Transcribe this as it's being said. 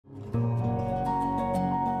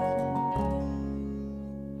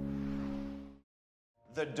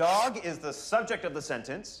The dog is the subject of the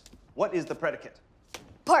sentence. What is the predicate?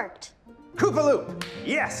 Barked. Koopaloop.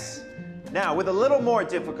 Yes. Now, with a little more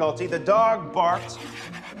difficulty, the dog barked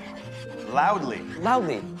loudly.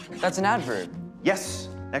 Loudly. That's an adverb. Yes.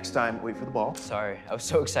 Next time, wait for the ball. Sorry, I was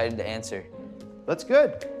so excited to answer. That's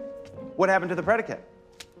good. What happened to the predicate?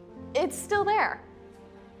 It's still there.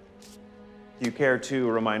 Do you care to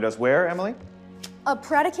remind us where, Emily? A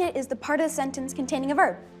predicate is the part of the sentence containing a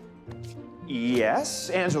verb. Yes.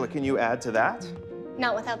 Angela, can you add to that?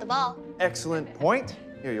 Not without the ball. Excellent point.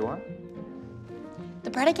 Here you are.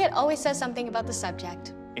 The predicate always says something about the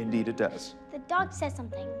subject. Indeed it does. The dog says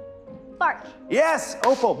something. Bark. Yes,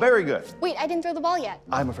 Opal, very good. Wait, I didn't throw the ball yet.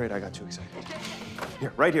 I'm afraid I got too excited.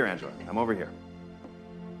 Here, right here, Angela. I'm over here.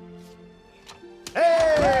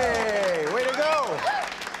 Hey, way to go.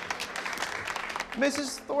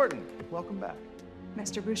 Mrs. Thornton, welcome back.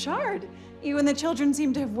 Mr. Bouchard, you and the children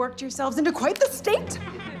seem to have worked yourselves into quite the state.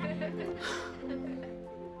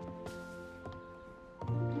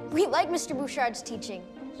 We like Mr. Bouchard's teaching.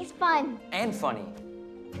 He's fun. And funny.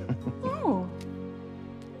 Oh.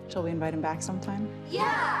 Shall we invite him back sometime?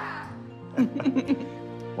 Yeah!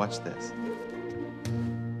 Watch this.